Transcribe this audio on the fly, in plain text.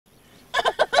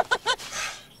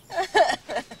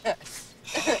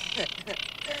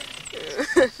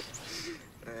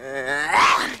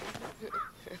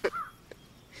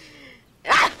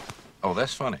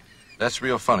that's funny. That's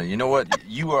real funny. You know what?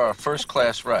 You are a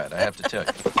first-class ride, I have to tell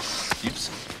you.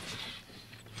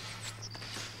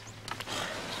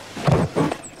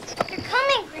 They're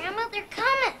coming, Grandma. They're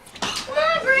coming. Come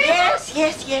on, Grandma.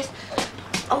 Yes.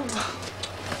 Oh.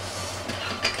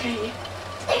 Okay.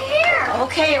 They're here.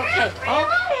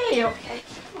 Okay.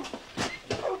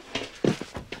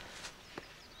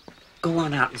 Go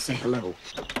on out and say hello.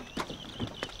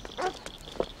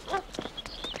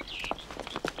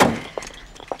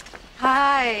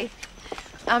 Hi.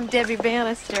 I'm Debbie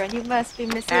Bannister, and you must be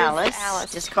Mrs.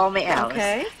 Alice. Just call me Alice.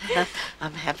 Okay.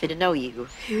 I'm happy to know you.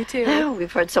 You too. Oh,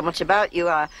 we've heard so much about you,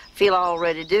 I feel all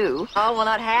ready to do. Oh, well,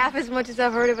 not half as much as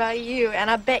I've heard about you, and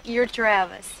I bet you're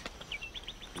Travis.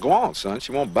 Go on, son.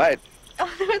 She won't bite.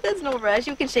 Oh, there's no rush.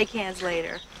 You can shake hands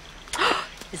later.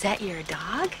 Is that your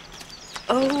dog?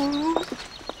 Oh.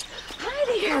 Hi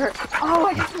there. Oh,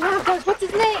 I just love those. What's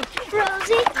his name?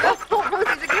 Rosie. Oh,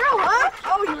 Rosie's a girl, huh?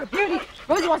 Oh, you're a beauty.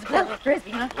 Rosie wants to play with a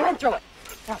frisbee, huh? Go ahead and throw it.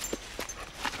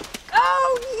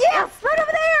 Oh, yes! Right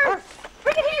over there!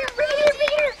 Bring it here, bring it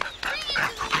here.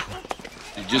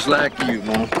 She's just like you,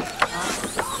 Mom.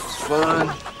 She's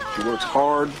fun. She works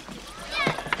hard.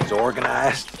 She's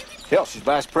organized. Hell, she's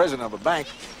vice president of a bank.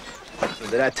 So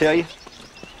did I tell you?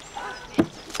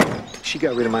 She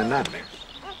got rid of my nightmares.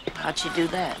 How'd she do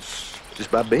that?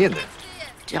 Just by being there.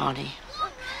 Johnny,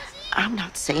 I'm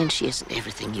not saying she isn't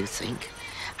everything you think.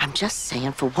 I'm just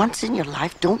saying, for once in your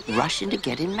life, don't rush into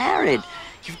getting married.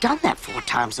 You've done that 4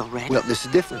 times already. Well, this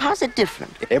is different. How's it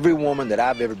different? Every woman that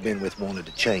I've ever been with wanted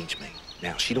to change me.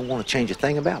 Now, she don't want to change a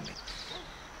thing about me.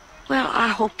 Well, I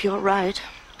hope you're right.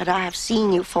 But I have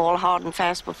seen you fall hard and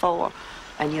fast before,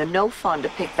 and you're no fun to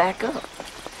pick back up.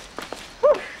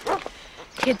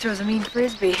 Kid throws a mean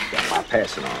frisbee. Got my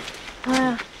passing on.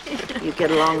 Well, you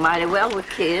get along mighty well with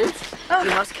kids.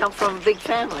 You must come from a big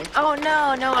family. Oh,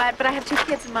 no, but I have 2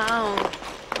 kids of my own.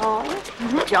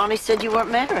 Oh? Johnny said you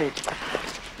weren't married.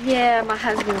 Yeah, my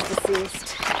husband's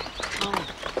deceased. Oh.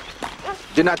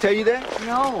 Didn't I tell you that?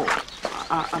 No.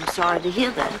 I'm sorry to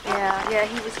hear that. Yeah,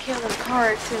 he was killed in a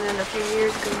car accident a few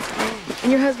years ago.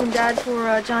 And your husband died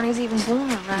before Johnny's even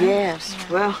born, right? Yes.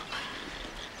 Yeah. Well,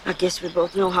 I guess we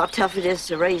both know how tough it is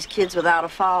to raise kids without a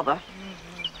father.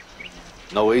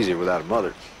 No easier without a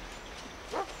mother.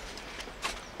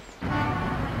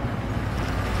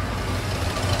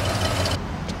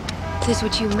 Is this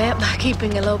what you meant by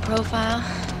keeping a low profile?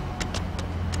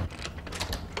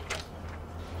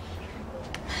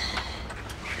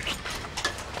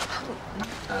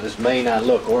 Now, this may not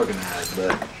look organized,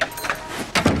 but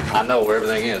I know where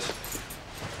everything is.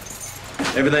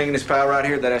 Everything in this pile right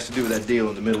here, that has to do with that deal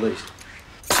in the Middle East.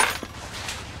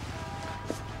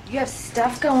 You have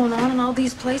stuff going on in all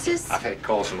these places? I've had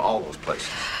calls from all those places.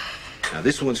 Now,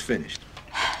 this one's finished.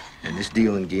 And this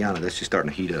deal in Guyana, that's just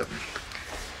starting to heat up.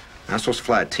 I'm supposed to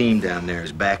fly a team down there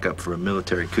as backup for a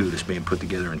military coup that's being put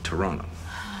together in Toronto.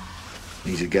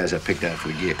 These are the guys I picked out for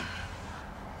the gig.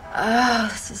 Oh,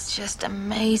 this is just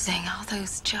amazing. All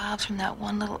those jobs from that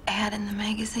one little ad in the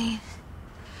magazine.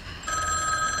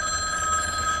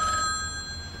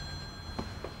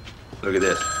 Look at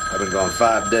this. I've been gone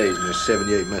 5 days and there's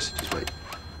 78 messages waiting.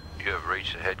 You have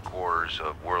reached the headquarters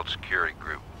of World Security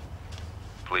Group.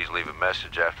 Please leave a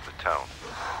message after the tone.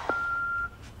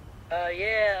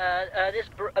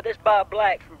 This Bob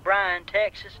Black from Bryan,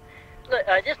 Texas. Look,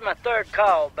 this is my 3rd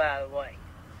call, by the way.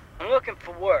 I'm looking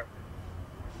for work.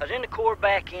 I was in the Corps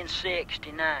back in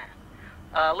 '69.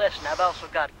 Listen, I've also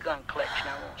got a gun collection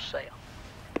I want to sell.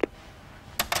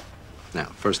 Now,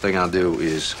 first thing I'll do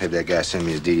is have that guy send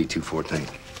me his DD-214.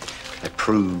 That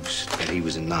proves that he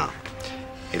was in Nam.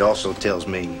 It also tells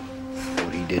me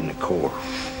what he did in the Corps.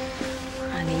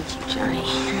 I need you, Johnny.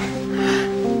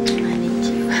 I need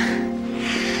you.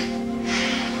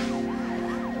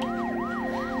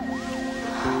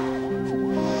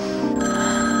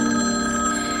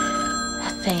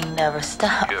 That thing never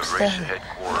stops. You have reached the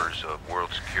headquarters of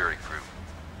World Security Group.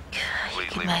 You Please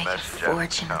can leave make a a message after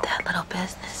fortune the with tone. that little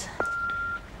business.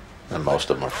 And most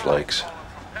of them are flakes.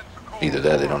 Either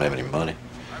that or they don't have any money.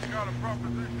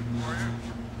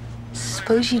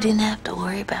 Suppose you didn't have to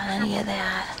worry about any of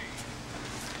that.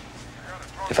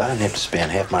 If I didn't have to spend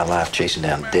half my life chasing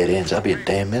down dead ends, I'd be a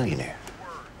damn millionaire.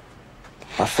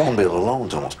 My phone bill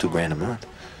alone's almost $2,000 a month.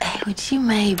 Hey, would you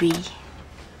maybe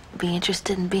be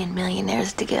interested in being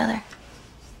millionaires together?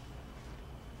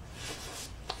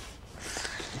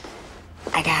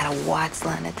 I got a Watts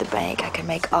line at the bank. I can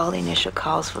make all the initial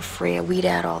calls for free. I weed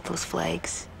out all those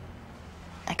flakes.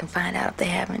 I can find out if they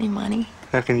have any money.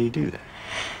 How can you do that?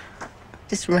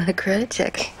 Just run a credit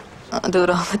check. I do it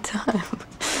all the time.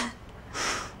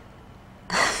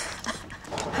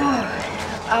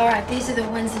 All right, these are the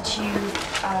ones that you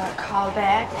called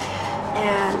back.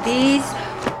 And these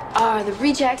are the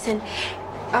rejects, and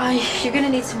you're gonna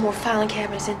need some more filing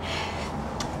cabinets. And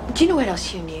do you know what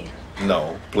else you need?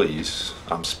 No, please.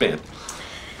 I'm spent.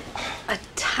 A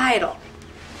title,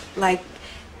 like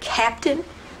captain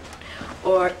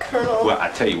or colonel. Well, I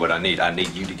tell you what I need. I need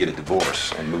you to get a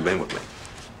divorce and move in with me.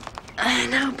 I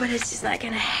know, but it's just not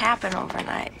gonna happen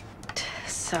overnight.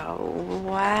 So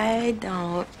why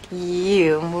don't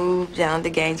you move down to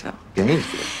Gainesville?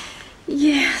 Gainesville?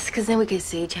 Yes, because then we could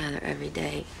see each other every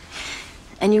day.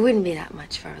 And you wouldn't be that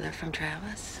much further from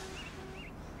Travis.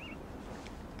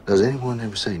 Does anyone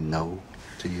ever say no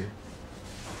to you?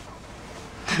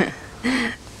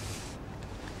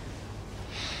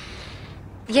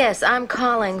 Yes, I'm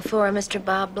calling for Mr.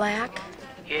 Bob Black.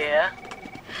 Yeah?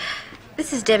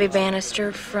 This is Debbie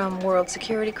Bannister from World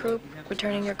Security Group,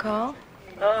 returning your call.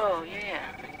 Oh, yeah.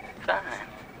 Fine.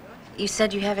 You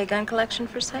said you have a gun collection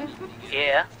for sale?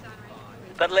 Yeah.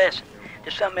 But listen,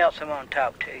 there's something else I want to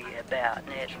talk to you about, and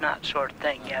it's not the sort of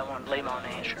thing I want to leave on the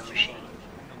answering machine.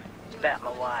 It's about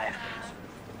my wife.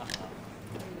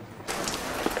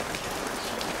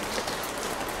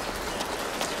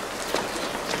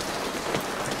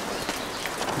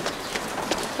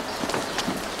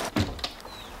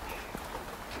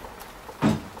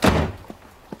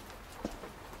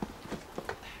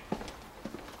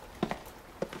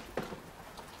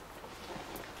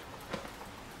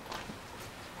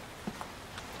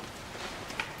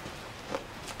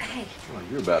 Well,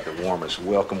 you're about the warmest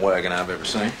welcome wagon I've ever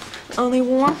seen. Only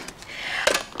warm?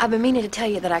 I've been meaning to tell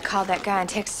you that I called that guy in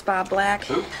Texas, Bob Black.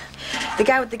 Who? The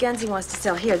guy with the guns he wants to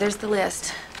sell. Here, there's the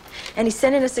list. And he's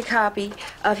sending us a copy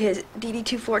of his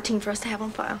DD-214 for us to have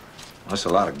on file. That's a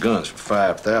lot of guns for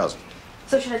 5,000.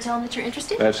 So should I tell him that you're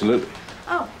interested? Absolutely.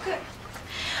 Oh, good.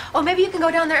 Oh, maybe you can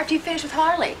go down there after you finish with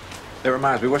Harley. That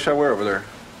reminds me, what should I wear over there?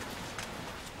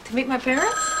 To meet my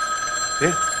parents?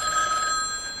 Yeah.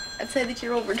 I'd say that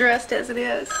you're overdressed as it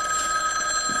is.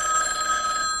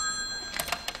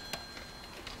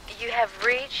 You have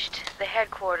reached the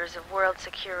headquarters of World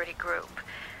Security Group.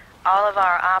 All of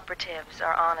our operatives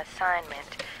are on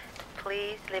assignment.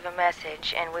 Please leave a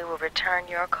message and we will return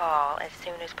your call as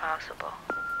soon as possible.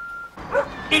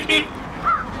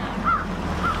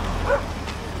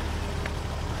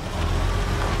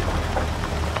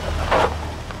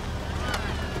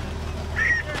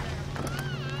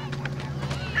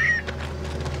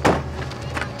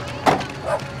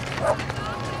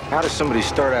 How does somebody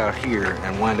start out here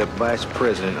and wind up vice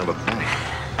president of a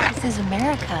bank? This is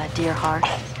America, dear heart.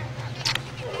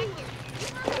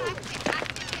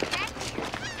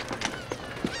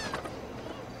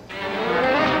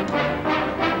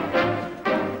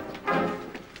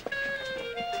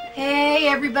 Hey,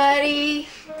 everybody.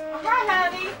 Hi,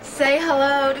 honey. Say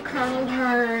hello to Colonel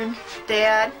Hearn.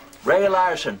 Dad. Ray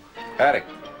Larson. Howdy.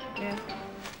 Yeah.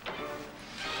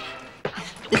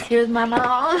 This here's my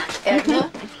mom,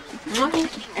 Edna.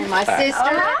 And my sister,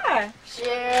 Hi.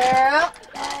 Cheryl.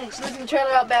 She's living in the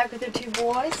trailer out back with her two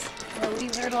boys. Well,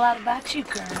 we've heard a lot about you,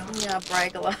 girl. Yeah,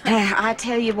 brag a lot. I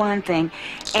tell you one thing.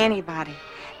 Anybody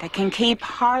that can keep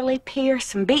Harley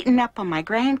Pierce from beating up on my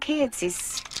grandkids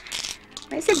is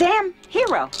a damn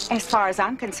hero, as far as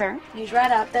I'm concerned. He's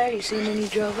right out there. You seen him when you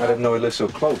drove I up? didn't know he lived so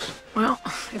close. Well,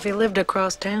 if he lived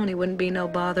across town, he wouldn't be no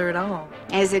bother at all.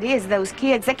 As it is, those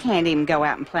kids, they can't even go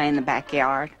out and play in the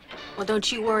backyard. Well, don't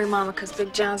you worry, Mama, because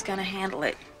Big John's gonna handle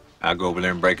it. I'll go over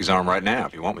there and break his arm right now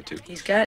if you want me to. He's got